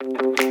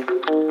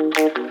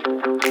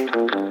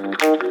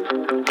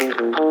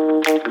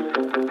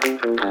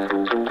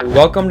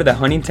Welcome to the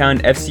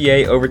Huntingtown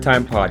FCA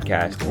Overtime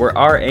Podcast, where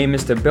our aim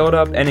is to build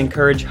up and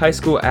encourage high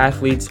school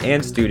athletes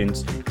and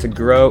students to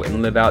grow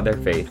and live out their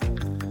faith.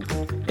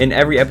 In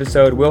every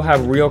episode, we'll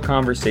have real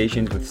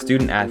conversations with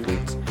student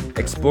athletes,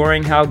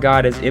 exploring how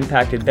God has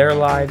impacted their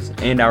lives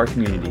and our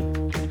community.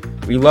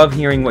 We love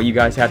hearing what you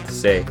guys have to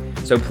say,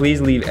 so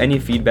please leave any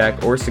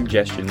feedback or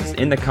suggestions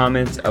in the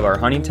comments of our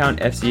Huntingtown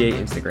FCA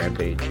Instagram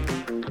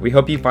page. We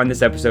hope you find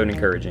this episode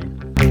encouraging.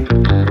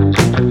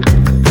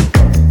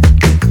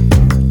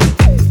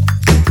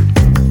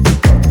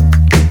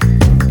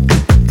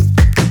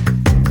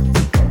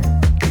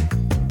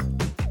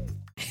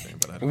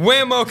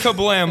 Whammo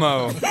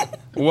kablamo!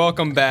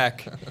 Welcome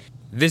back.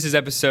 This is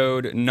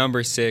episode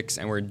number 6,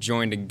 and we're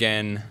joined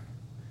again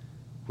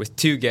with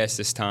 2 guests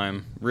this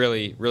time.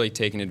 Really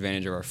taking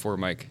advantage of our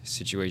 4-mic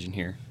situation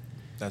here.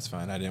 That's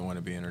fine. I didn't want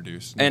to be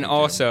introduced. And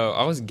also,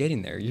 I was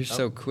getting there. You're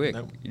so quick.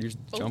 Nope. You're just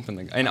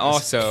jumping. And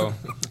also,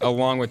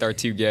 along with our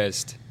 2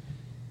 guests,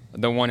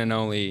 the one and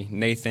only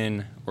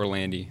Nathan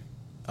Orlandi.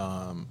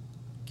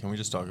 Can we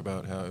just talk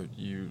about how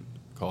you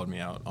called me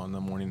out on the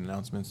morning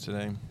announcements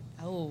today?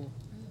 Oh.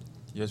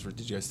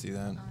 Did you guys see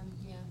that?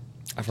 Yeah.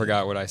 I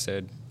forgot what I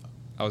said.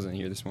 I wasn't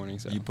here this morning,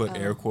 so. You put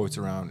air quotes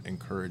around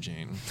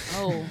encouraging.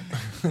 Oh.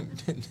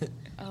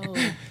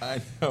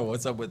 I know.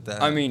 What's up with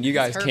that? I mean, you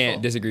guys It's can't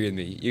hurtful. disagree with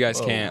me. You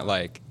guys can't,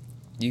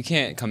 you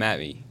can't come at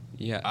me.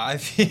 Yeah. I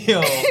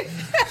feel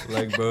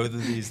like both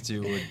of these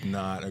 2 would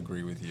not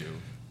agree with you.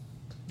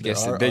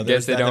 Guess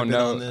they don't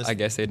know. I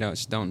guess they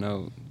don't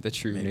know the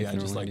true Maybe Nathan I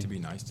just Orlandi. like to be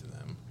nice to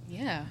them.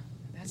 Yeah,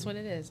 that's what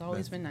it is.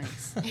 Always been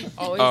nice.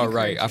 Oh,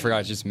 right. I forgot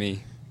it's just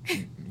me.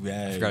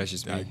 Yeah, I forgot it's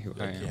just me who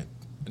I am. can't.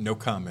 No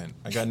comment.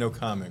 I got no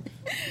comment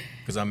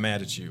because I'm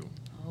mad at you.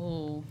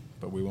 Oh.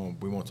 But we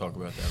won't talk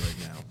about that right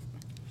now.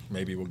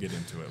 Maybe we'll get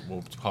into it.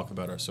 We'll talk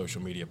about our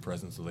social media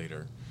presence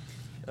later.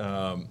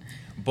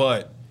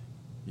 But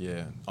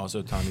yeah,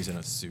 also Tommy's in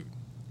a suit.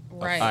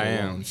 Right. I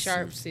am.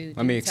 Sharp suit.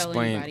 Let me Didn't tell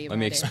anybody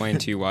about explain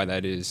to you why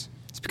that is.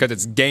 It's because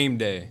it's game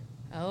day,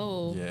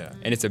 Oh. Yeah.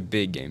 and it's a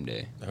big game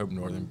day. I hope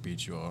Northern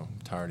beats you all. I'm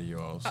tired of you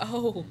all.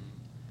 Oh.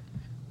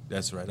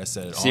 That's right. I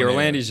said it See, on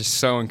Orlandi's just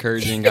so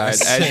encouraging,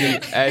 guys.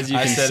 As you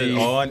I can said see, it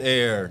on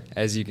air.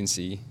 as you can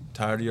see,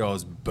 Tired of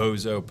y'all's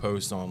bozo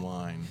posts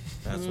online.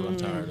 That's what I'm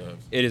tired of.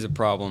 it is a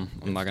problem.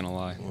 I'm not gonna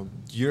lie. Well,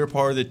 you're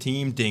part of the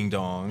team, ding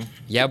dong.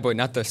 Yeah, but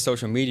not the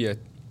social media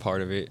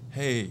part of it.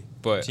 Hey,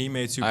 But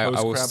teammates who I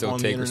post will crap still on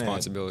the take internet.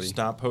 responsibility.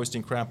 Stop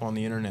posting crap on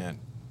the internet.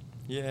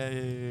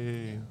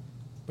 Yay.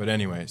 But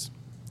anyways,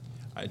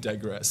 I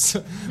digress.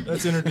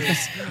 Let's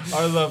introduce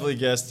our lovely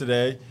guest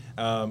today.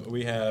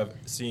 We have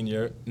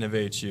senior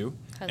Nevaeh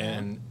Hello.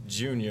 and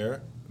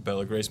junior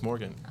Bella Grace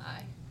Morgan.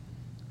 Hi.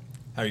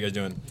 How are you guys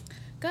doing?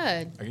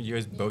 Good. You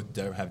guys both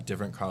have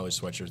different college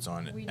sweatshirts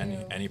on. We any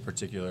do. any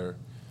particular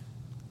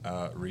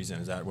reason?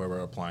 Is that where we're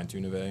applying to,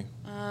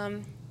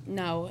 Nevaeh?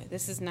 No,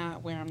 this is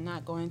not where I'm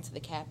not going to the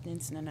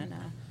captains. No.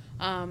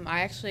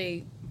 I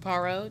actually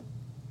borrowed,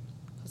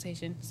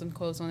 some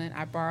quotes on it.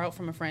 I borrowed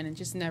from a friend and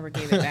just never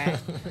gave it back.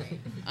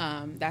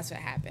 That's what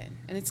happened.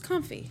 And it's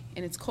comfy,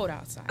 and it's cold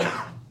outside.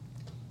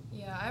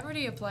 Yeah, I've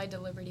already applied to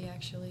Liberty,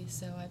 actually,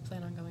 so I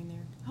plan on going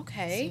there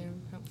Okay.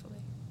 soon, hopefully.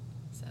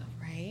 So,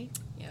 Right?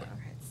 yeah,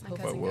 Congrats. my Hope-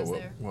 cousin goes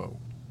there. Whoa.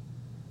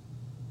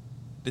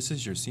 This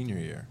is your senior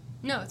year.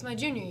 No, it's my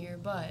junior year,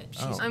 but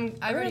Oh. I've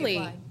already Early.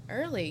 applied.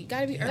 Early. You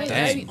gotta be Yeah. early. You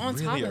Dang, gotta be on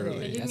top really of early.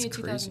 They it. gave me a That's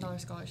crazy.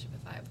 $2,000 scholarship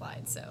if I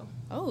applied, so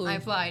Oh. I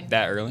applied.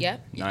 That early?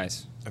 Yep.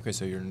 Nice. Okay,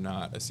 so you're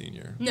not a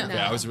senior. No.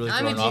 Yeah, I was really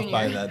I'm a thrown off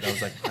by junior. that. I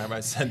was like, have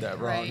I said that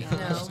wrong? Right. No,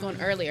 No. Just going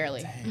early.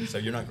 Dang, so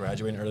you're not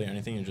graduating early or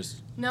anything? You're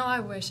just. No,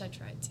 I wish I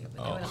tried to,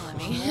 but Oh.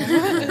 they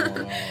wouldn't let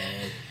me. Oh.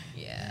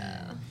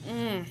 Yeah.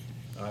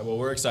 All right. Well,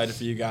 we're excited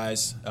for you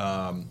guys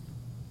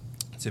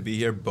to be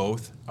here.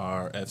 Both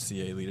are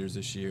FCA leaders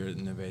this year.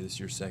 Nevaeh, this is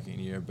your second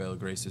year. Bella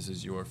Grace, this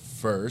is your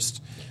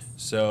first.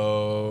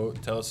 So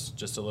tell us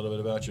just a little bit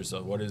about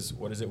yourself. What is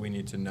it we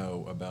need to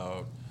know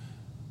about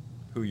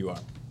who you are?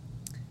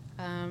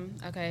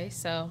 Okay,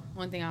 so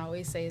one thing I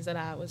always say is that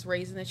I was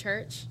raised in the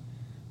church,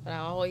 but I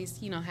always,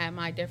 had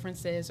my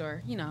differences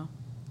or,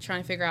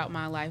 trying to figure out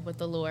my life with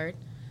the Lord.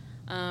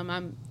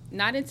 I'm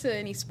not into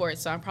any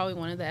sports, so I'm probably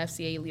one of the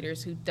FCA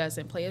leaders who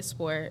doesn't play a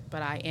sport,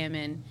 but I am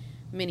in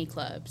many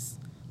clubs.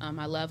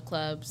 I love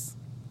clubs.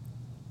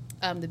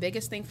 The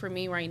biggest thing for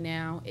me right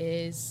now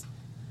is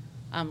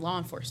law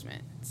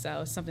enforcement.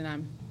 So it's something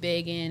I'm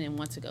big in and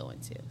want to go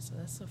into. So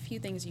that's a few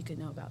things you could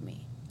know about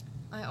me.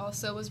 I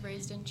also was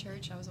raised in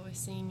church. I was always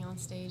singing on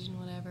stage and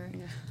whatever.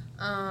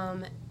 Yeah.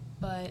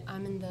 But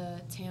I'm in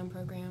the TAM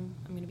program.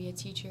 I'm going to be a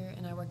teacher,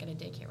 and I work at a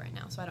daycare right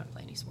now, so I don't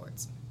play any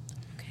sports.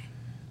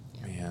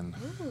 Man,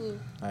 Ooh.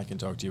 I can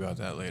talk to you about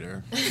that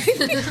later.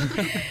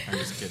 I'm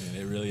just kidding.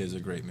 It really is a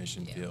great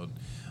mission field.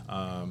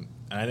 And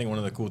I think one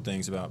of the cool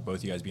things about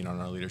both you guys being on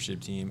our leadership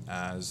team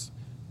as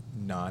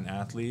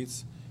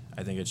non-athletes,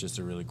 I think it's just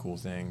a really cool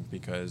thing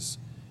because,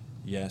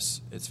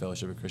 yes, it's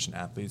Fellowship of Christian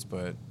Athletes,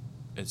 but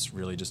it's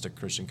really just a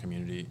Christian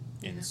community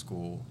in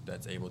school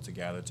that's able to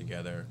gather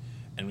together.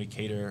 And we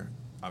cater,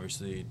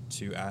 obviously,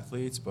 to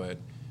athletes, but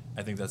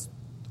I think that's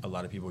a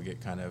lot of people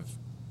get kind of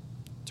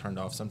turned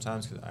off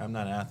sometimes because I'm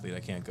not an athlete, I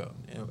can't go.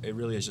 It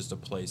really is just a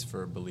place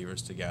for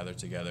believers to gather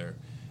together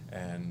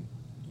and,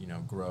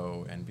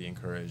 grow and be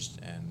encouraged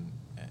and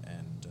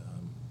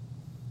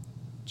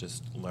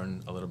just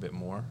learn a little bit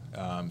more.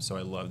 So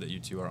I love that you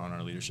two are on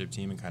our leadership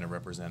team and kind of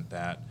represent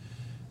that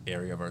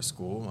area of our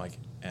school.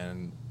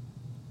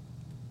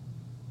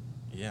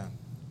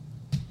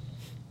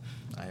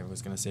 I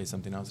was going to say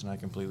something else and I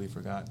completely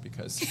forgot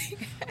because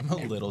I'm a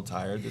little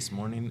tired this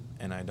morning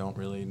and I don't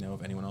really know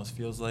if anyone else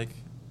feels like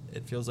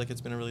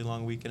it's been a really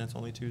long week and it's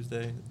only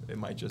Tuesday. It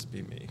might just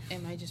be me.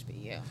 It might just be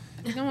you.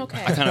 I think I'm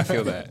okay. I kind of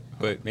feel that,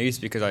 but maybe it's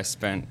because I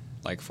spent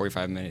like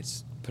 45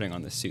 minutes putting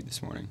on the suit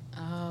this morning.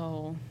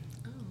 Oh.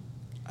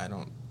 I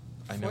know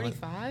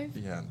 45?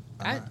 Yeah.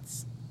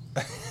 That's...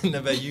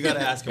 Nevaeh, you got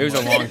to ask him. It was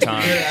a long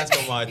time. You got to ask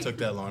him why it took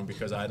that long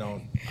because I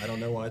don't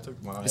know why it took.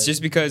 It's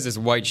just because this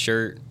white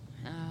shirt.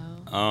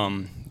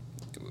 Oh.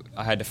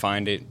 I had to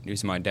find it. It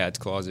was in my dad's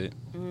closet.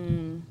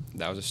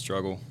 That was a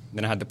struggle.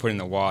 Then I had to put it in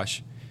the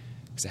wash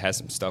because it had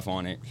some stuff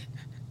on it.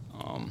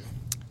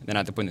 Then I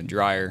had to put it in the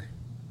dryer.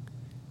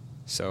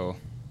 So.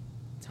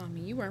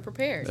 Tommy, you weren't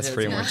prepared. That's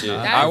pretty much it.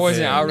 I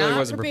really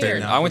wasn't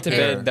prepared. I went to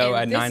bed though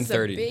at 9:30. This is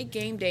a big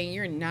game day and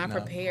you're not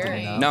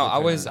prepared. No, I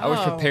was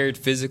prepared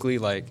physically.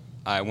 Like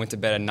I went to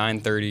bed at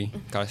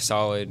 9:30, got a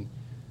solid.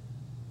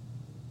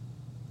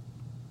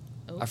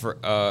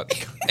 Oh.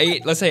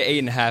 8. Let's say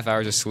 8.5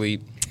 hours of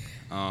sleep.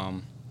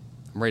 I'm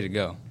ready to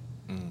go.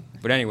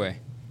 But anyway,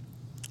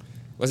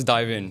 let's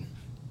dive in,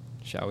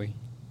 shall we?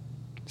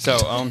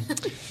 So,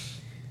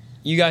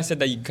 you guys said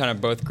that you kind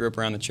of both grew up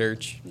around the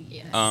church.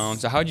 Yes.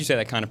 So how would you say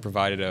that kind of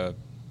provided a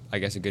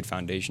good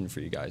foundation for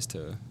you guys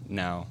to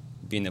now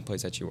be in the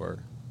place that you are?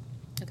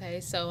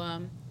 Okay, so I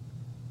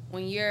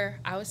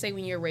would say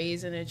when you're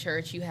raised in a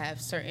church, you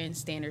have certain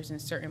standards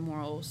and certain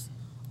morals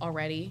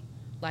already.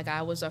 Like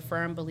I was a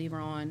firm believer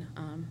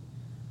on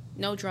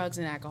no drugs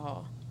and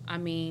alcohol. I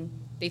mean,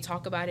 they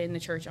talk about it in the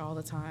church all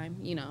the time.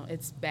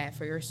 It's bad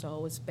for your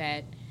soul. It's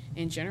bad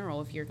in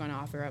general if you're going to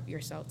offer up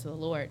yourself to the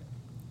Lord.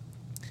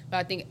 But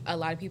I think a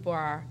lot of people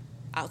are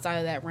outside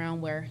of that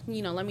realm where,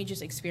 let me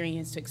just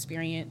experience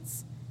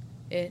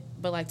it.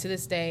 But like to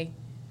this day,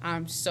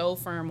 I'm so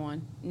firm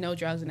on no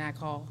drugs and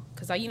alcohol.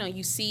 Because,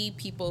 you see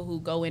people who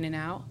go in and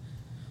out.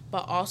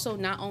 But also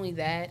not only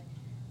that,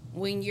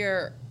 when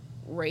you're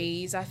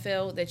raised, I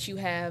feel that you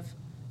have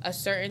a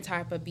certain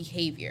type of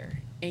behavior.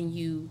 And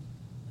you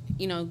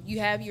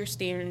have your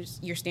standards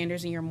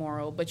and your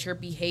moral, but your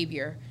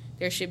behavior,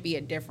 there should be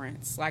a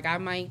difference. Like I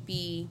might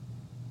be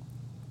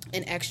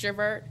an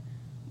extrovert,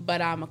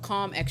 but I'm a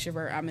calm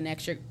extrovert. I'm an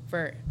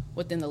extrovert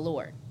within the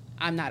Lord.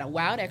 I'm not a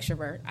wild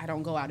extrovert. I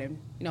don't go out and,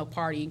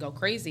 party and go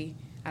crazy.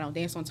 I don't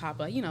dance on top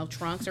of,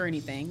 trunks or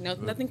anything. No,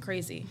 nothing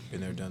crazy.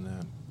 Been there, done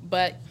that.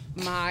 But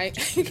my... I'm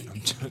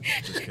just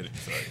kidding,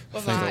 sorry.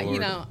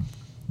 But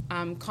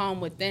I'm calm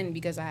within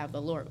because I have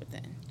the Lord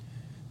within.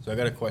 So I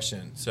got a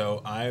question.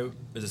 So I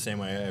was the same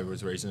way. I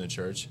was raised in the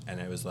church, and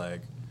it was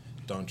like,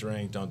 don't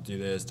drink, don't do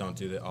this, don't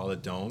do that, all the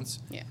don'ts.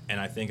 Yeah. And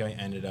I think I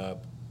ended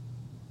up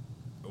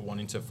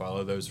wanting to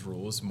follow those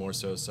rules more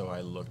so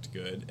I looked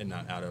good and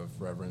not out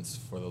of reverence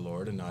for the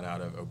Lord and not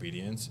out of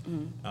obedience.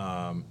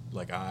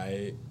 Like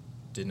I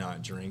did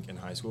not drink in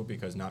high school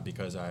because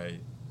I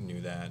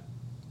knew that,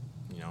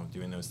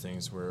 doing those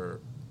things were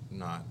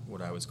not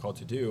what I was called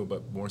to do,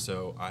 but more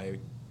so I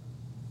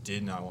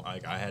did not,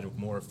 I had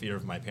more fear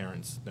of my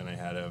parents than I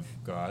had of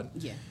God.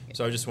 Yeah.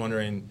 So I was just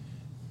wondering,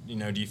 do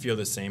you feel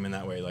the same in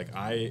that way? Like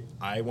I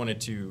wanted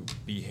to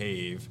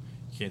behave,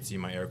 you can't see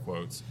my air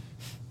quotes,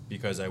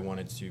 because I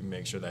wanted to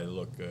make sure that I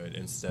looked good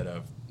instead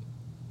of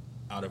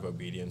out of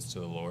obedience to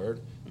the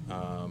Lord.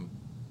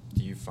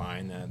 Do you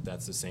find that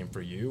that's the same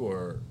for you,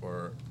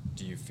 or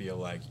do you feel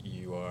like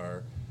you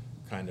are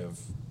kind of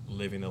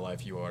living the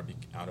life you are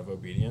out of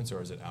obedience, or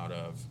is it out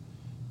of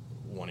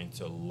wanting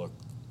to look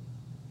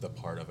the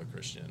part of a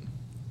Christian?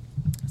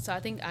 So I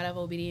think out of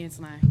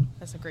obedience,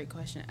 that's a great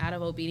question. Out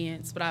of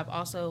obedience, but I've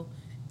also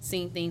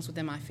seen things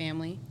within my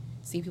family,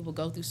 seen people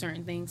go through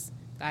certain things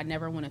that I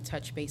never want to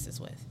touch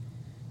bases with.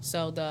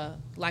 So the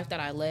life that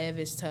I live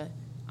is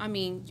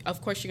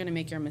of course you're going to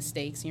make your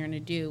mistakes. You're going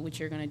to do what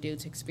you're going to do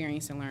to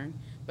experience and learn.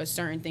 But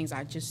certain things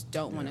I just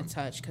don't want to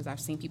touch because I've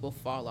seen people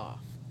fall off.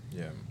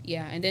 Yeah.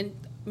 Yeah, and then,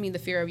 the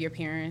fear of your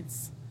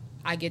parents,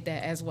 I get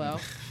that as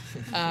well.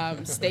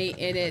 Stay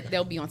in it.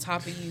 They'll be on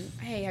top of you.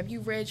 Hey, have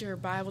you read your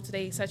Bible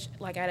today?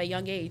 At a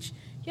young age.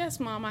 Yes,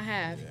 Mom, I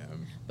have. Yeah.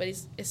 But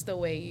it's the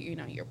way,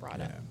 you're brought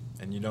up.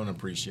 And you don't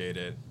appreciate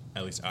it,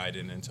 at least I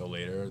didn't until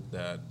later,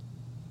 that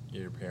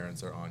your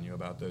parents are on you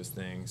about those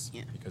things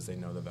because they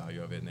know the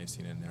value of it and they've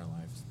seen it in their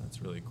lives. That's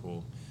really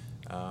cool.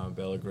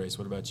 Bella Grace,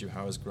 what about you?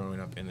 How has growing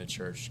up in the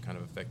church kind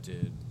of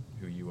affected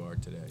who you are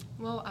today?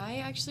 Well, I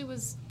actually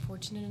was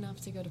fortunate enough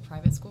to go to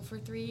private school for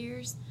 3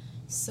 years,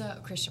 so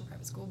Christian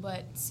private school.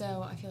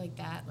 So I feel like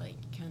that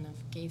kind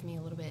of gave me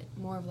a little bit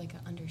more of an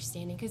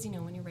understanding because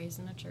when you're raised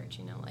in a church,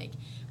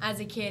 as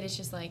a kid it's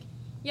just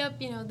yep,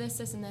 this,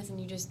 and this, and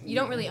you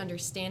don't really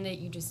understand it.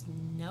 You just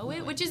know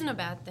it, which isn't a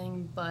bad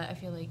thing, but I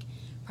feel like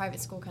private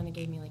school kind of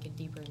gave me, like, a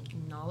deeper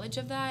knowledge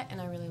of that,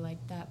 and I really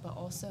liked that. But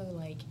also,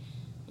 like,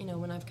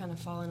 when I've kind of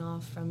fallen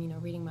off from,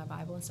 reading my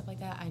Bible and stuff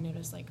like that, I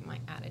noticed, like, my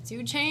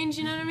attitude change,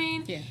 you know what I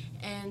mean? Yeah.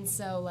 And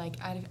so, like,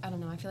 I don't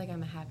know, I feel like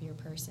I'm a happier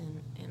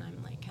person, and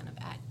I'm, like, kind of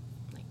at,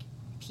 like,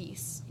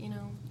 peace,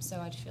 So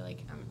I just feel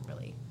like I'm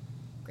really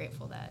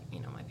grateful that,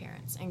 my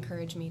parents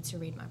encouraged me to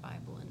read my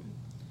Bible and,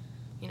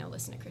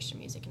 listen to Christian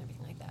music and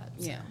everything like that.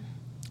 So. Yeah.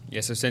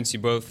 Yeah, so since you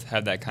both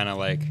have that kind of,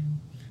 like,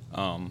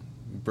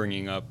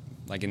 bringing up,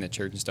 like, in the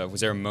church and stuff, was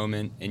there a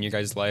moment in your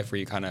guys' life where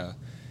you kind of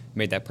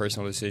made that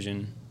personal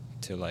decision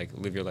to, like,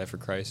 live your life for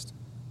Christ?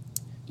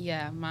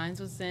 Yeah, mine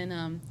was in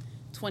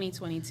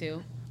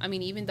 2022. I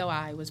mean, even though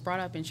I was brought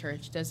up in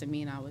church, doesn't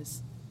mean I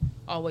was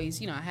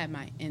always, I had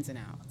my ins and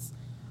outs.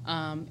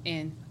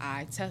 And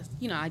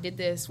I did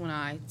this when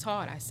I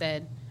taught. I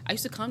said, I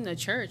used to come to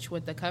church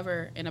with the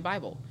cover and a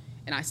Bible,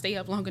 and I stay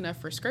up long enough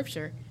for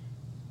scripture.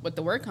 But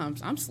the word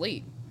comes, I'm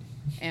asleep.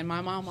 And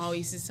my mom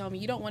always used to tell me,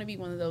 you don't want to be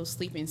one of those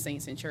sleeping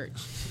saints in church.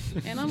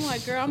 And I'm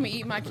like, girl, I'm going to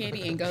eat my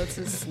candy and go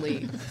to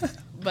sleep.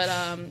 But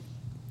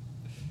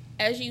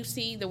as you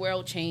see the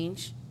world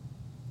change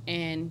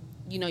and,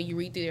 you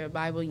read through your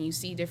Bible and you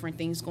see different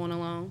things going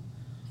along,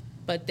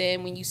 but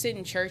then when you sit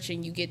in church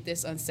and you get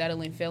this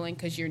unsettling feeling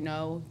because you're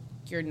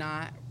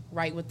not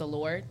right with the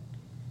Lord,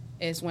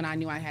 is when I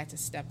knew I had to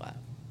step up.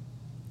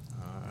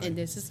 And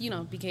this is,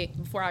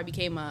 before I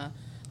became a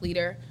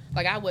leader,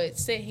 like I would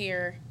sit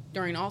here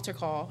during altar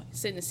call,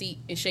 sit in the seat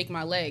and shake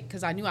my leg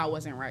because I knew I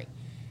wasn't right.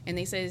 And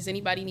they said, does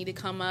anybody need to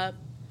come up?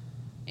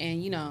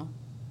 And,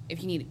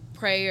 if you need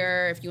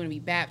prayer, if you want to be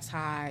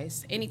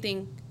baptized,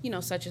 anything,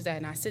 such as that.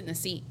 And I sit in the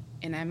seat,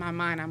 and in my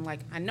mind, I'm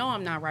like, I know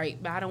I'm not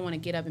right, but I don't want to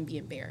get up and be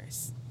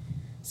embarrassed.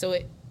 So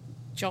it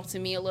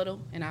jolted me a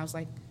little, and I was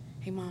like,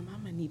 hey, Mom,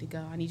 I'm going to need to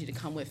go. I need you to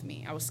come with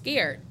me. I was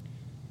scared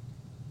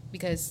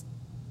because,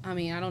 I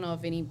don't know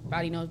if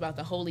anybody knows about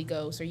the Holy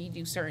Ghost or you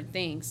do certain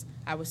things.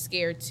 I was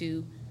scared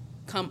to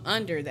come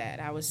under that.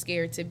 I was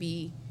scared to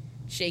be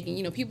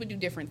shaking. People do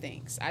different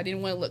things. I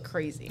didn't want to look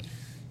crazy.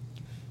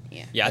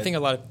 Yeah, I think a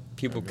lot of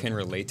people can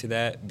relate to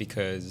that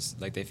because,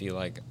 like, they feel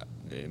like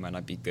they might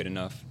not be good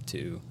enough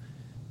to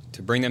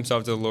bring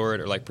themselves to the Lord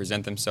or, like,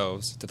 present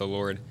themselves to the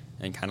Lord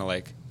and kind of,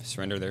 like,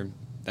 surrender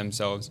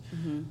themselves.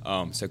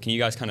 Mm-hmm. So can you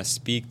guys kind of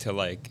speak to,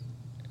 like,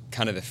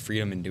 kind of the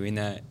freedom in doing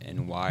that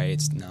and why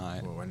it's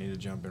not... Well, I need to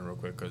jump in real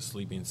quick because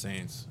Sleeping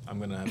Saints, I'm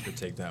going to have to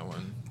take that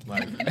one.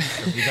 Like,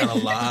 we got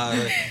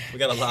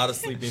a lot of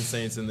Sleeping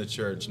Saints in the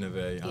church,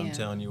 Nevaeh. Yeah. I'm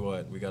telling you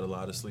what, we got a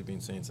lot of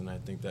Sleeping Saints, and I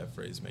think that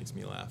phrase makes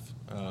me laugh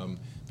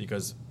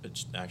because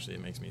it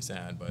makes me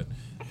sad, but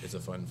it's a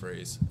fun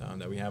phrase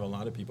that we have a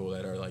lot of people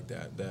that are like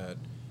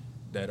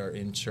that are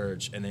in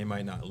church, and they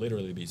might not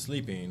literally be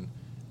sleeping,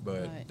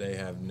 but right. they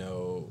have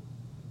no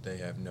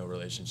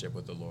relationship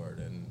with the Lord,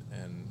 and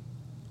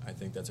I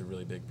think that's a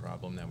really big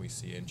problem that we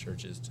see in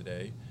churches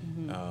today,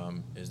 mm-hmm.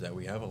 Is that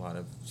we have a lot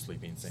of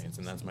sleeping saints,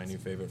 and that's my new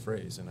favorite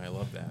phrase, and I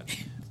love that.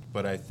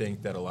 But I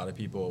think that a lot of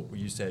people,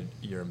 you said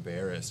you're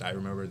embarrassed. I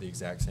remember the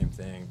exact same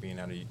thing, being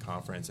at a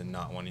conference and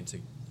not wanting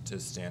to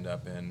stand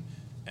up and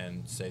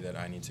say that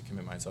I need to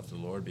commit myself to the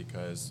Lord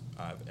because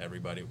of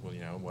everybody,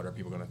 what are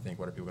people going to think?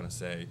 What are people going to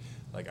say?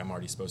 Like, I'm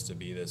already supposed to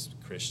be this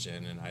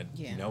Christian, and I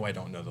know I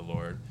don't know the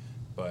Lord.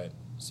 But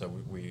so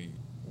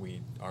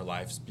our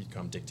lives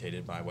become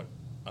dictated by what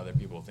other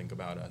people think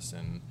about us,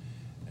 and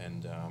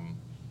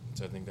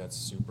so I think that's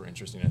super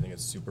interesting. I think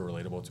it's super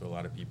relatable to a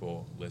lot of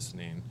people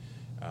listening.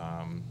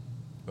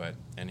 But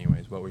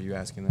anyways, what were you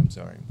asking them?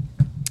 Sorry.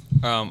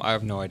 I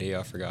have no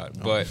idea. I forgot.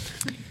 Oh. But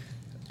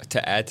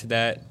to add to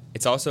that,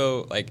 it's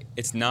also like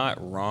it's not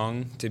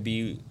wrong to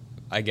be,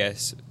 I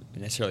guess,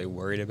 necessarily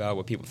worried about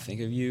what people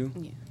think of you.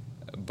 Yeah.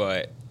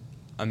 But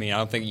I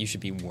don't think you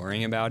should be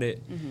worrying about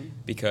it mm-hmm.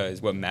 because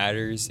what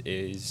matters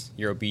is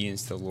your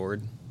obedience to the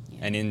Lord,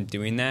 and in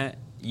doing that,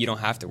 you don't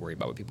have to worry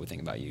about what people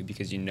think about you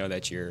because you know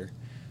that you're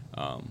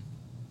kind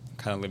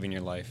of living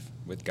your life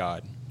with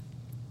God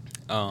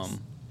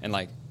and,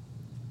 like,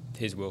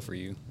 His will for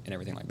you and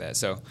everything like that.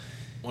 So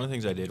one of the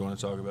things I did want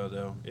to talk about,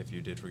 though, if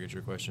you did forget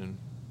your question.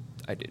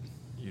 I did.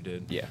 You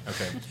did? Yeah.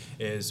 Okay.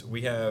 Is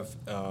we have,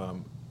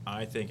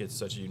 I think it's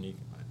such a unique,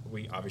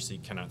 we obviously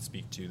cannot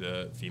speak to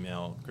the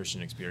female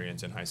Christian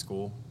experience in high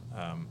school.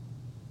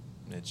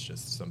 It's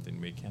just something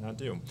we cannot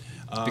do.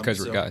 Because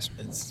we're guys.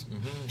 It's,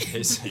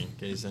 in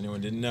case anyone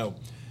didn't know.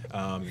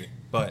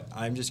 But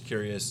I'm just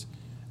curious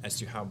as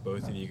to how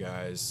both of you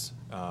guys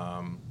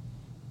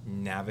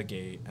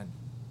navigate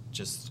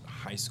just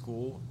high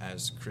school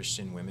as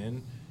Christian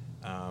women,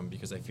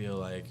 because I feel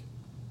like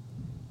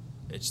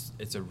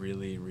it's a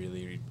really,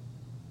 really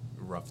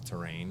rough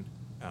terrain.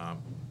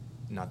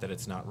 Not that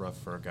it's not rough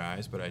for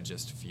guys, but I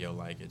just feel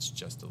like it's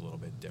just a little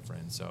bit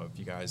different. So if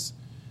you guys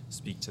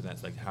speak to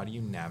that, like, how do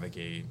you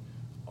navigate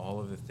all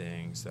of the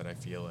things that I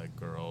feel like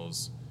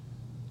girls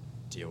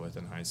deal with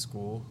in high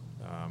school?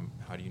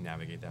 How do you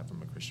navigate that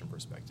from a Christian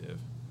perspective?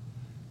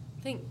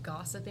 I think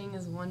gossiping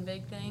is one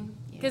big thing.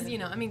 Because, you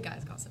know, I mean,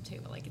 guys gossip too,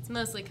 but, like, it's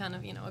mostly kind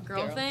of, you know, a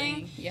girl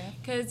thing. Yeah.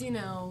 Because, you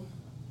know,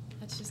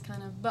 that's just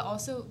kind of, but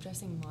also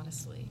dressing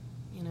modestly,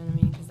 you know what I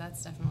mean? Because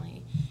that's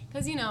definitely,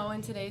 because, you know,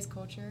 in today's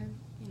culture,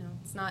 you know,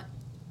 it's not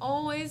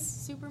always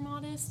super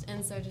modest.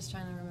 And so just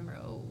trying to remember,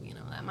 oh, you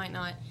know, that might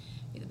not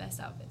be the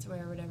best outfit to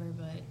wear or whatever,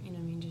 but, you know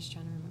what I mean? Just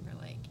trying to remember,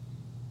 like,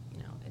 you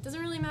know, it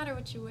doesn't really matter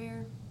what you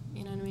wear,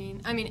 you know what I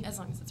mean? I mean, as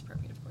long as it's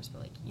appropriate, of course,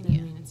 but, like, you know what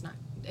I mean? It's not,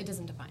 it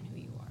doesn't define who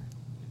you are.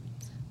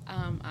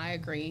 I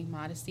agree.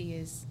 Modesty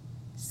is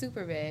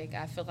super big.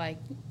 I feel like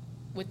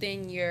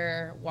within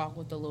your walk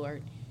with the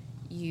Lord,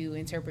 you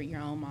interpret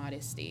your own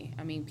modesty.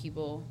 I mean,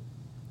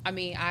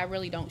 I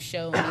really don't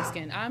show any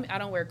skin. I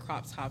don't wear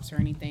crop tops or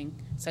anything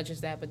such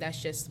as that, but that's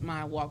just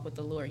my walk with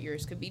the Lord.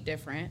 Yours could be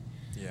different.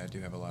 Yeah, I do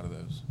have a lot of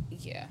those.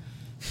 Yeah.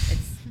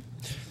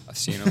 I've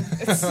seen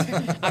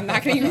them. I'm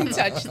not going to even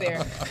touch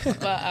there.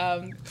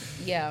 But,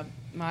 yeah,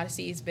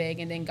 modesty is big,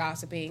 and then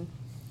gossiping.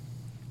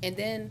 And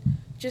then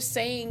just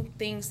saying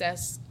things that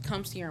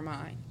comes to your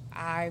mind.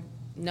 I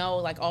know,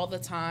 like, all the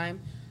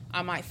time,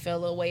 I might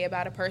feel a way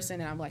about a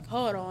person, and I'm like,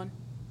 hold on,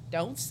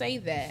 don't say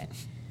that.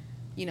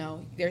 You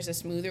know, there's a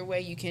smoother way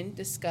you can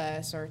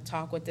discuss or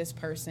talk with this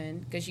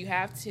person, because you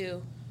have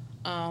to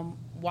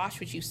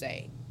watch what you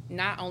say.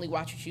 Not only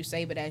watch what you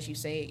say, but as you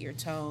say it, your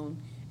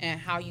tone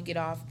and how you get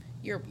off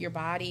your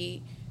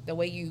body, the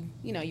way you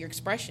know, your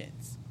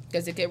expressions,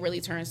 because it could really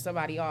turn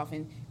somebody off,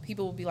 and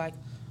people will be like,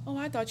 oh,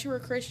 I thought you were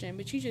a Christian,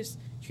 but you just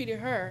treated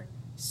her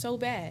so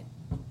bad.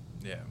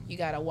 Yeah. You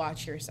got to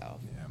watch yourself.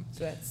 Yeah.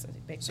 So that's a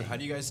big thing. So how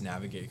do you guys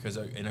navigate? Because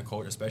in a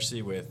culture,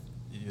 especially with,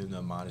 you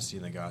know, modesty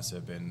and the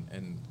gossip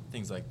and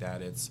things like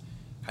that, it's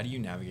how do you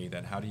navigate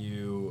that? How do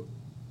you,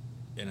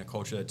 in a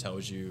culture that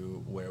tells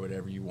you wear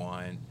whatever you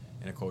want,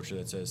 in a culture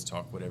that says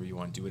talk whatever you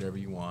want, do whatever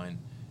you want,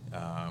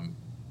 how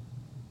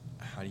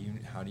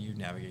do you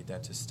navigate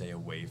that to stay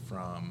away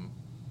from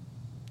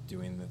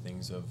doing the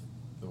things of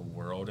the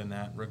world in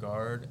that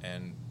regard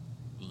and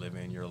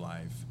living your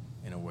life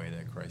in a way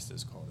that Christ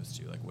has called us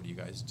to? Like, what do you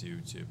guys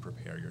do to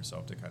prepare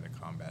yourself to kind of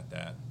combat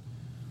that?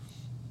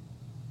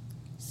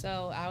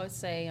 So I would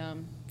say,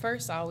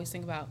 first I always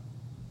think about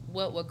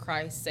what would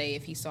Christ say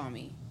if he saw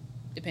me,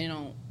 depending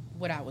on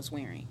what I was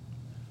wearing.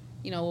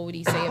 You know, what would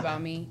he say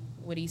about me?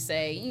 Would he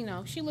say, you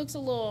know, she looks a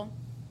little,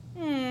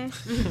 or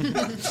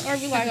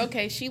be like,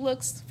 okay, she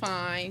looks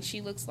fine.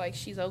 She looks like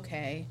she's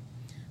okay.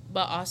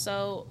 But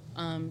also,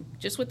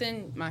 just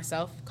within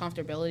myself,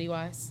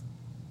 comfortability-wise,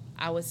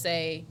 I would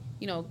say,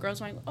 you know, girls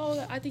might,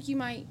 oh, I think you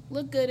might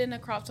look good in a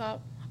crop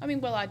top. I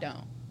mean, well, I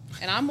don't.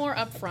 And I'm more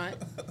upfront.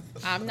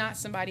 I'm not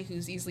somebody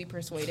who's easily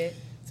persuaded.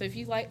 So if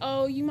you like,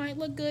 oh, you might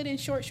look good in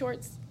short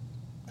shorts.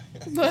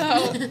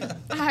 Well,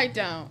 I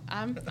don't.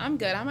 I'm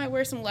good. I might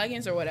wear some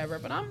leggings or whatever,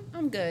 but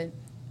I'm good.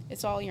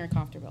 It's all your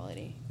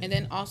comfortability. And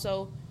then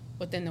also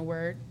within the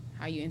word,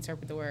 how you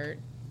interpret the word,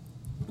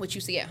 what you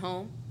see at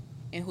home,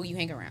 and who you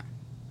hang around.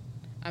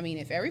 I mean,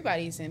 if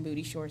everybody's in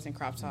booty shorts and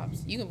crop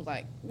tops, you can be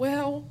like,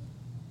 well,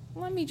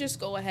 let me just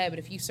go ahead. But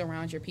if you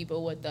surround your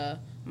people with the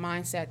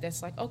mindset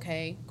that's like,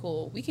 okay,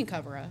 cool, we can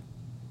cover up,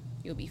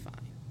 you'll be fine.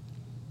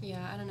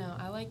 Yeah, I don't know.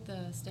 I like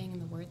the staying in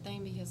the word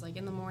thing because, like,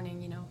 in the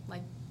morning, you know,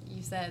 like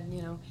you said,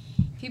 you know,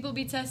 people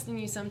be testing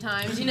you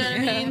sometimes, you know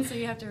what I mean? So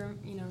you have to,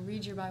 you know,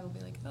 read your Bible, be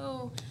like,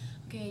 oh,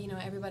 okay, you know,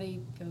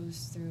 everybody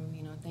goes through,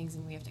 you know, things,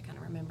 and we have to kind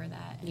of remember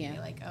that and be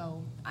like,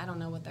 oh, I don't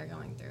know what they're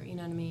going through, you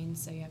know what I mean?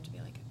 So you have to be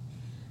like,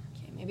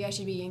 okay, maybe I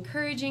should be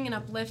encouraging and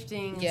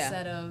uplifting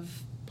instead of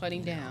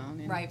putting down.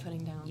 And, right,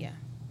 putting down. Yeah.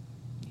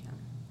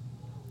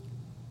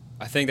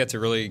 I think that's a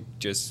really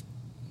just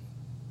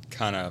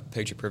kind of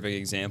picture-perfect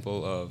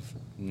example of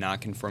not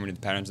conforming to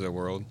the patterns of the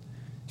world,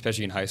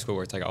 especially in high school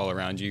where it's like all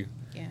around you.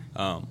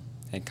 Yeah.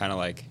 And kind of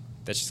like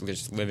that's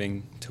just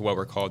living to what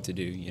we're called to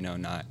do, you know,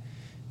 not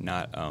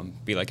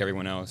be like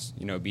everyone else,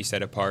 you know, be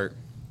set apart.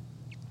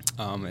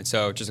 And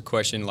so just a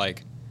question,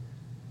 like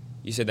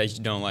you said that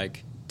you don't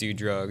like do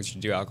drugs,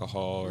 you do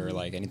alcohol or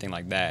like anything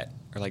like that,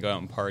 or like go out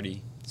and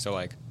party. So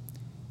like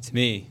to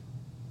me,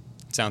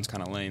 it sounds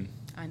kind of lame.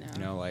 I know. You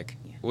know, like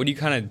what do you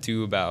kind of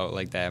do about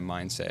like that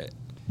mindset?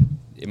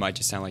 It might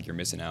just sound like you're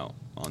missing out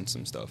on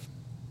some stuff.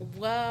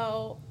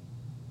 Well,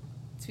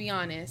 to be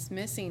honest,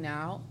 missing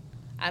out,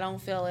 I don't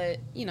feel it,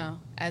 you know,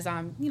 as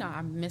I'm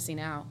missing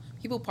out.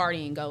 People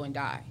party and go and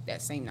die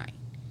that same night.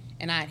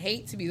 And I'd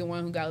hate to be the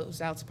one who goes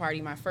out to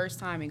party my first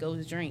time and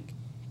goes to drink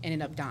and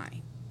end up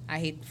dying. I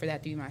hate for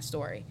that to be my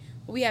story.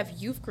 But we have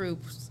youth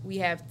groups. We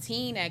have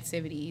teen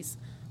activities.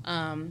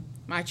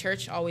 My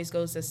church always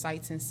goes to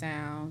Sights and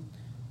Sound.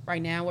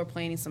 Right now we're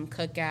planning some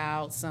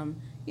cookouts, some,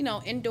 you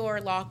know,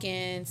 indoor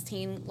lock-ins,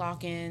 teen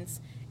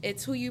lock-ins.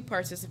 It's who you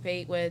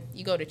participate with.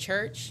 You go to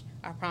church,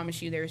 I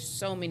promise you there's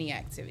so many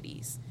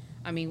activities.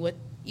 I mean,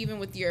 even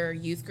with your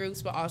youth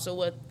groups, but also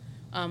with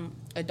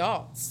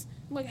adults.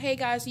 Like, hey,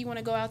 guys, you want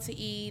to go out to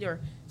eat or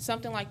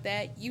something like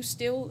that? You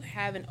still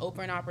have an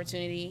open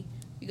opportunity.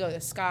 You go to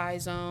the Sky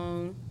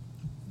Zone,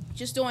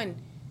 just doing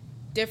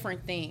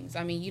different things.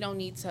 I mean, you don't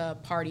need to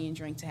party and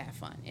drink to have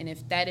fun. And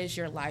if that is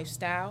your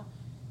lifestyle,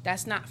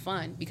 that's not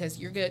fun, because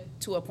you're good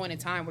to a point in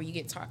time where you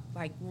get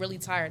really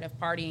tired of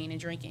partying and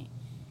drinking,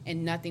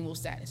 and nothing will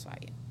satisfy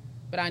you.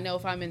 But I know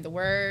if I'm in the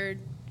Word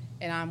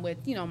and I'm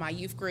with, my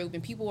youth group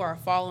and people are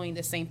following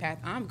the same path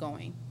I'm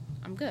going,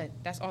 I'm good.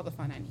 That's all the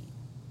fun I need.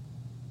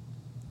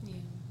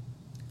 Yeah,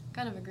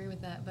 kind of agree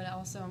with that, but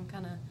also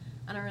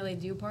I don't really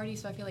do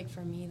parties, so I feel like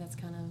for me that's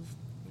kind of,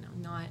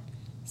 not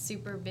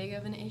super big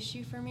of an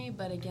issue for me.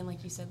 But again,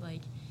 like you said,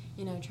 like,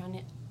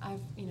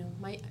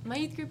 my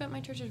youth group at my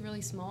church is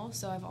really small,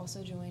 so I've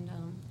also joined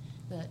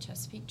the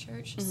Chesapeake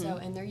Church. Mm-hmm. So,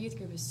 and their youth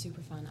group is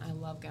super fun. I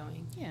love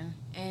going. Yeah.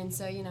 And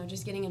so,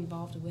 just getting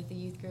involved with the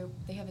youth group,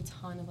 they have a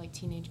ton of like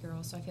teenage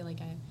girls, so I feel like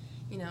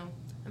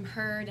I'm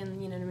heard,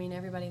 and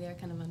everybody there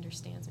kind of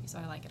understands me, so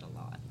I like it a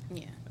lot.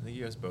 Yeah. I think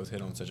you guys both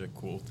hit on such a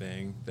cool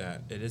thing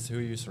that it is who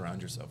you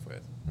surround yourself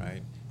with,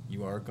 right?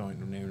 You are going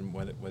to,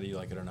 whether you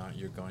like it or not,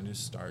 you're going to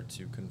start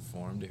to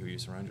conform to who you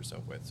surround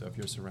yourself with. So if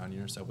you're surrounding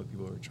yourself with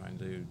people who are trying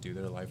to do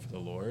their life for the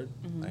Lord,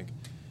 mm-hmm. like,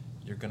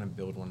 you're going to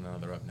build one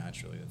another up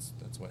naturally.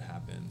 That's what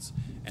happens.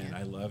 And Yeah.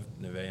 I love,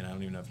 Nevaeh, and I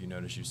don't even know if you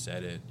noticed you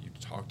said it, you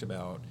talked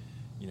about,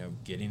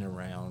 getting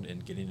around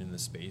and getting in the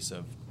space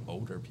of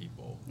older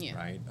people, Yeah.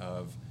 right?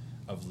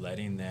 Of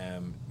letting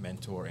them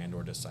mentor and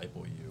or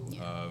disciple you,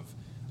 Yeah.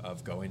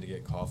 of going to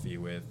get coffee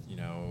with,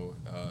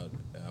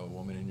 a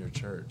woman in your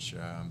church,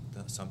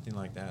 something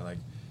like that. Like,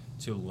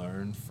 to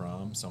learn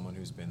from someone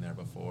who's been there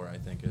before, I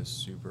think is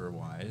super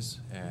wise.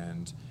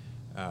 And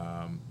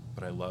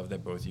but I love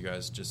that both you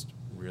guys just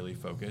really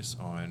focus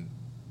on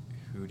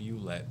who do you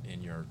let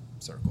in your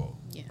circle,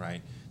 Yeah.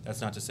 right? That's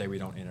not to say we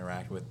don't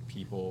interact with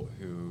people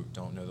who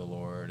don't know the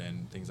Lord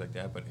and things like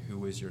that, but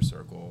who is your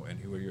circle and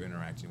who are you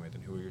interacting with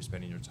and who are you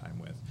spending your time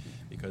with?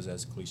 Because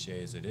as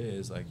cliche as it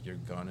is, like, you're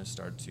going to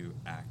start to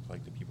act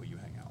like the people you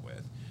hang out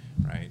with,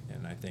 right?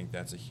 And I think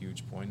that's a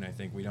huge point. And I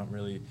think we're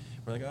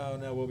like, oh,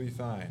 no, we'll be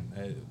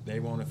fine. They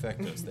won't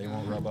affect us. They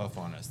won't rub off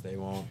on us. They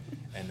won't.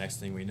 And next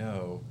thing we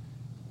know,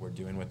 we're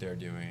doing what they're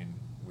doing.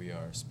 We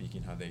are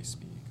speaking how they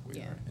speak.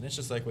 And it's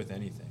just like with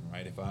anything,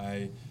 right? If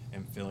I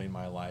am filling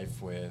my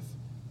life with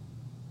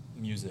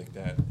music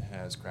that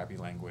has crappy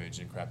language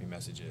and crappy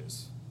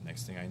messages,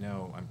 next thing I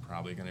know, I'm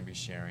probably going to be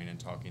sharing and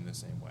talking the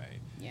same way.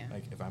 Yeah.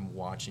 Like, if I'm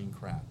watching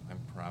crap, I'm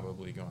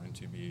probably going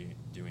to be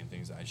doing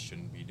things I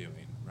shouldn't be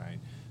doing, right?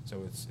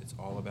 So it's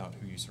all about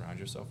who you surround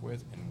yourself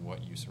with and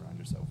what you surround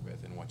yourself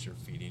with and what you're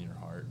feeding your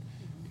heart,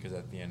 because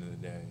at the end of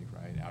the day,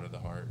 right, out of the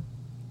heart,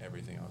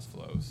 everything else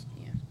flows.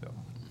 Yeah. So.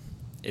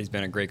 It's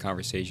been a great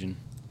conversation.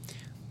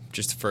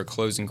 Just for a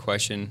closing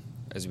question,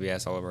 as we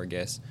ask all of our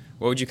guests,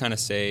 what would you kind of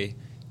say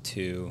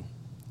to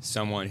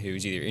someone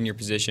who's either in your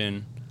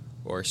position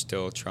or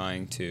still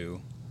trying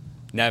to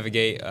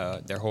navigate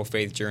their whole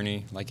faith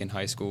journey, like in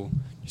high school?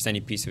 Just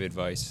any piece of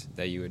advice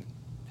that you would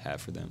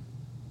have for them.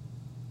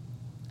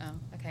 Oh,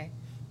 okay.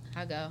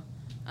 I'll go.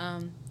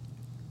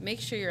 Make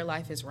sure your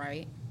life is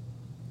right.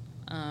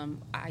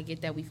 I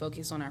get that we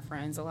focus on our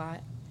friends a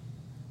lot,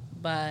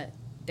 but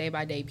day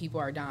by day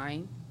people are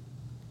dying,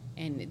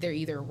 and they're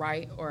either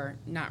right or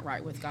not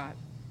right with God.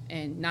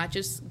 And not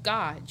just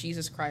God,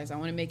 Jesus Christ. I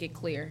want to make it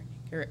clear.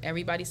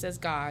 Everybody says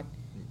God.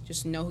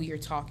 Just know who you're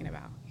talking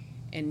about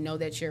and know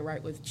that you're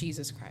right with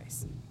Jesus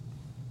Christ.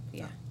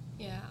 Yeah.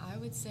 Yeah, I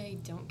would say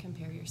don't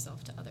compare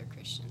yourself to other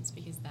Christians,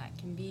 because that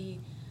can be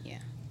Yeah.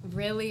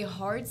 really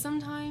hard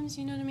sometimes,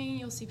 you know what I mean?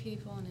 You'll see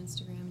people on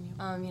Instagram,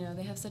 and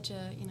they have such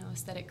a,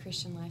 aesthetic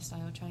Christian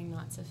lifestyle, trying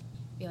not to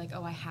be like,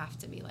 oh, I have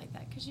to be like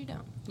that, because you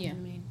don't. You know what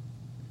I mean?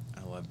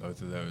 I love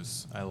both of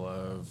those. I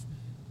love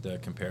the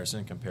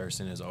comparison.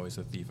 Comparison is always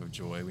a thief of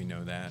joy. We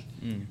know that.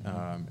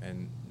 Mm-hmm.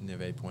 And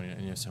Nevaeh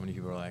pointed out, so many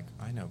people are like,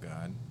 I know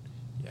God.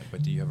 Yeah,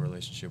 but do you have a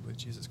relationship with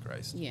Jesus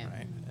Christ? Yeah.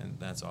 Right? And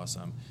that's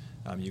awesome.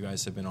 You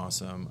guys have been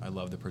awesome. I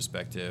love the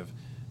perspective.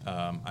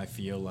 I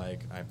feel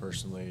like I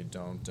personally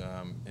don't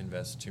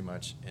invest too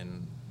much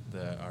in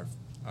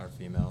our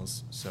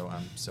females, so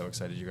I'm so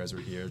excited you guys are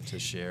here to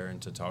share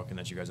and to talk, and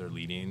that you guys are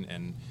leading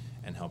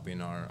and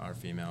helping our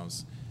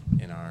females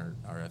in our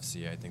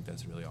FCA. I think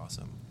that's really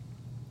awesome.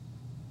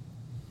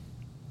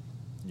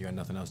 You got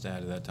nothing else to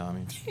add to that,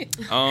 Tommy?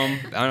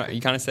 I don't know,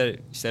 you kind of said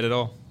it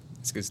all.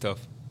 It's good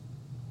stuff.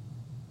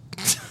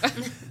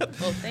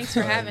 Well, thanks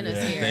for having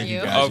us here. Thank you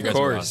guys. Of You guys were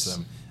course.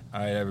 awesome. All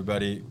right,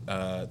 everybody.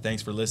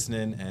 Thanks for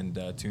listening,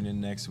 and tune in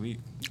next week.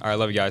 All right,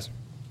 love you guys.